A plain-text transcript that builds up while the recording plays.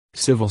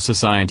Civil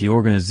society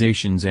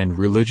organizations and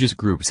religious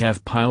groups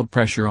have piled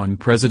pressure on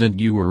President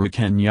Uhuru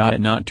Kenyatta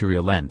not to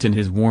relent in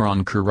his war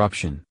on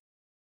corruption.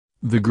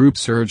 The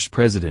groups urged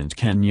President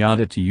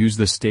Kenyatta to use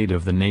the State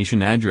of the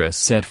Nation address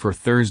set for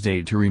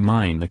Thursday to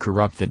remind the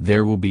corrupt that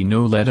there will be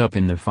no let-up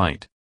in the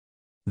fight.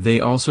 They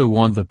also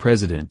want the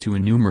president to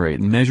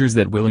enumerate measures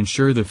that will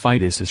ensure the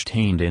fight is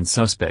sustained and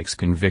suspects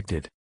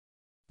convicted.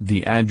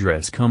 The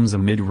address comes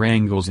amid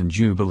wrangles in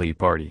Jubilee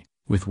Party,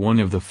 with one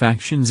of the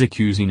factions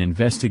accusing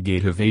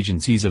investigative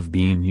agencies of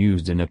being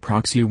used in a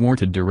proxy war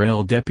to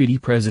derail Deputy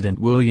President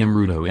William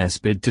Ruto's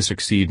bid to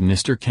succeed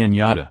Mr.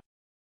 Kenyatta.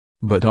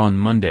 But on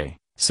Monday,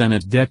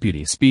 Senate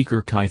Deputy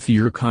Speaker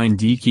Kithure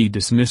Kindiki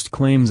dismissed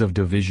claims of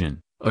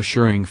division,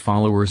 assuring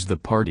followers the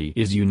party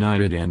is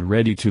united and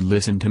ready to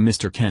listen to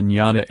Mr.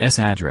 Kenyatta's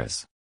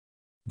address.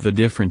 The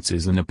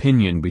differences in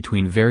opinion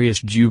between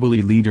various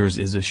Jubilee leaders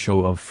is a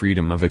show of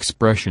freedom of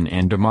expression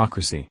and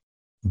democracy.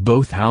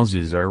 Both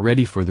houses are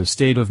ready for the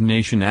State of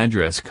Nation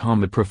address,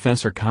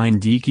 Professor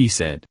Kindiki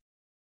said.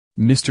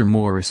 Mr.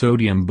 Maurice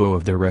Odhiambo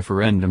of the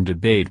referendum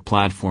debate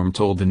platform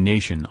told the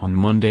Nation on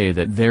Monday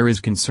that there is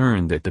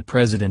concern that the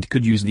president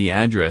could use the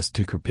address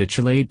to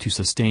capitulate to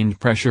sustained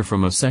pressure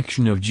from a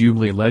section of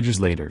Jubilee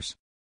legislators.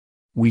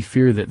 We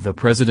fear that the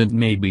president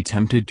may be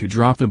tempted to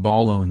drop the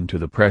ball owing to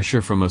the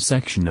pressure from a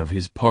section of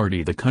his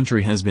party the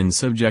country has been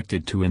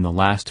subjected to in the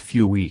last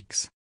few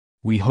weeks.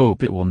 We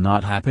hope it will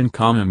not happen,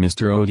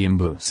 Mr.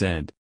 Odhiambo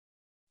said.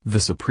 The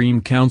Supreme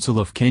Council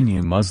of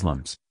Kenya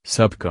Muslims,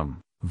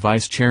 SUPKEM,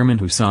 Vice Chairman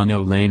Hussein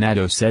Ole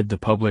Nado said the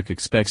public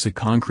expects a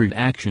concrete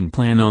action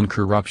plan on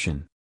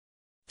corruption.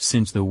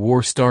 Since the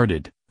war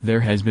started,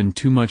 there has been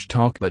too much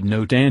talk but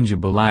no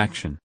tangible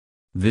action.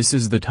 This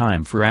is the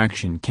time for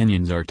action.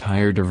 Kenyans are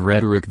tired of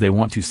rhetoric, they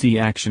want to see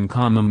action,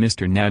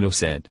 Mr. Nado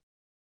said.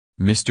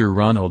 Mr.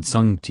 Ronald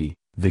Sungti,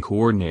 the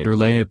coordinator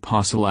lay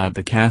apostle at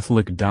the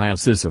Catholic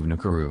Diocese of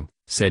Nakuru,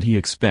 said he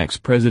expects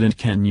President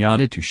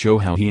Kenyatta to show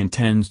how he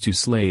intends to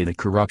slay the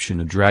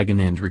corruption dragon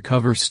and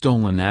recover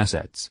stolen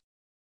assets.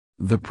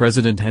 The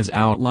president has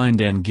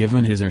outlined and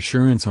given his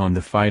assurance on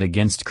the fight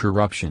against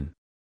corruption.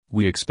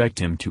 We expect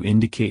him to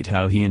indicate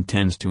how he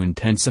intends to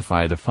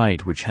intensify the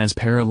fight which has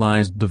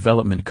paralyzed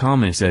development,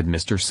 said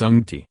Mr.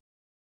 Sungti.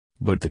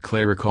 But the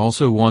cleric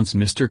also wants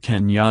Mr.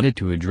 Kenyatta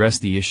to address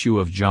the issue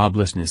of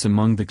joblessness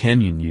among the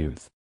Kenyan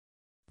youth.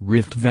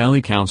 Rift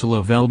Valley Council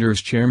of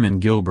Elders Chairman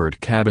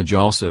Gilbert Cabbage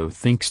also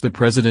thinks the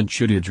president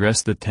should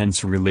address the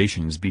tense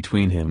relations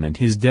between him and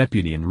his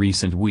deputy in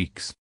recent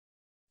weeks.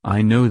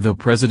 I know the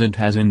president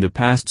has in the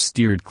past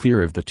steered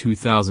clear of the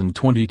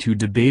 2022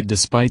 debate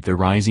despite the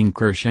rising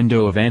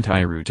crescendo of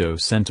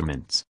anti-Ruto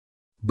sentiments.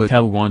 But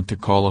I'll want to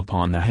call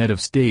upon the head of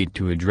state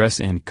to address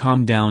and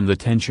calm down the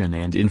tension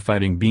and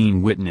infighting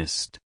being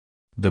witnessed.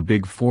 The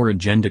Big Four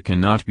agenda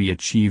cannot be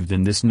achieved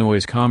in this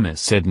noise,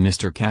 said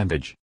Mr.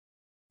 Cabbage.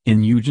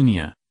 In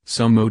Eugenia,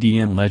 some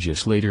ODM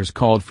legislators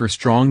called for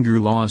stronger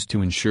laws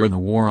to ensure the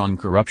war on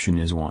corruption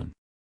is won.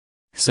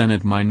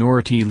 Senate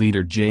Minority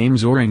Leader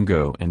James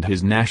Orengo and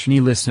his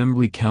National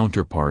Assembly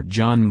counterpart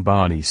John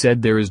Mbadi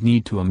said there is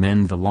need to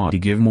amend the law to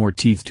give more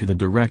teeth to the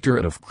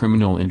Directorate of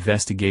Criminal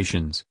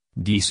Investigations,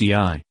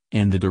 DCI,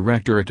 and the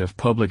Directorate of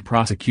Public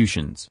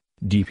Prosecutions,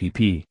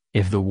 DPP,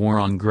 if the war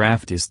on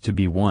graft is to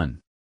be won.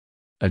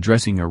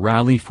 Addressing a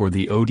rally for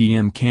the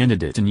ODM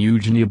candidate in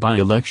Eugenia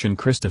by-election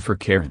Christopher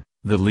Karen,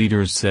 the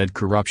leaders said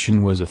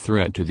corruption was a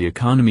threat to the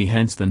economy,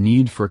 hence the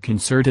need for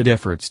concerted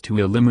efforts to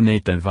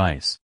eliminate the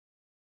vice.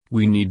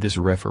 We need this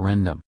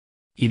referendum.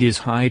 It is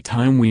high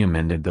time we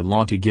amended the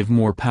law to give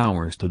more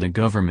powers to the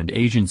government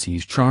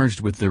agencies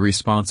charged with the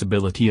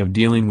responsibility of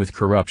dealing with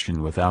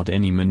corruption without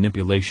any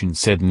manipulation,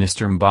 said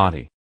Mr.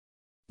 Mbadi.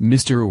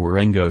 Mr.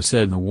 Orengo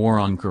said the war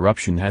on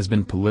corruption has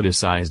been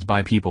politicized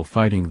by people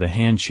fighting the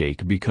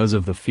handshake because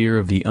of the fear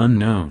of the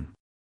unknown.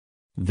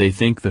 They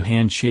think the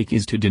handshake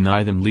is to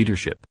deny them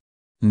leadership.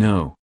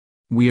 No.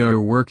 We are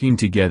working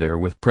together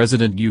with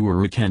President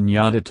Uhuru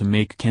Kenyatta to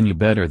make Kenya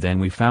better than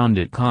we found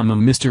it,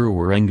 Mr.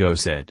 Orengo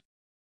said.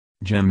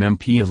 GEM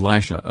MP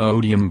Elisha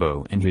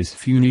Odhiambo and his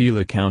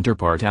Funila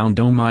counterpart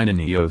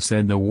Aldo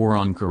said the war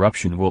on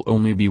corruption will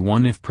only be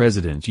won if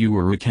President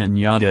Uhuru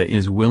Kenyatta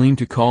is willing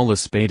to call a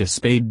spade a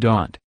spade.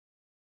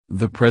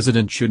 The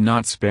president should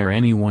not spare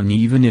anyone,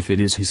 even if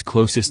it is his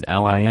closest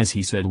ally, as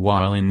he said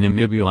while in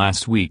Namibia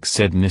last week,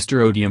 said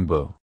Mr.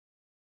 Odhiambo.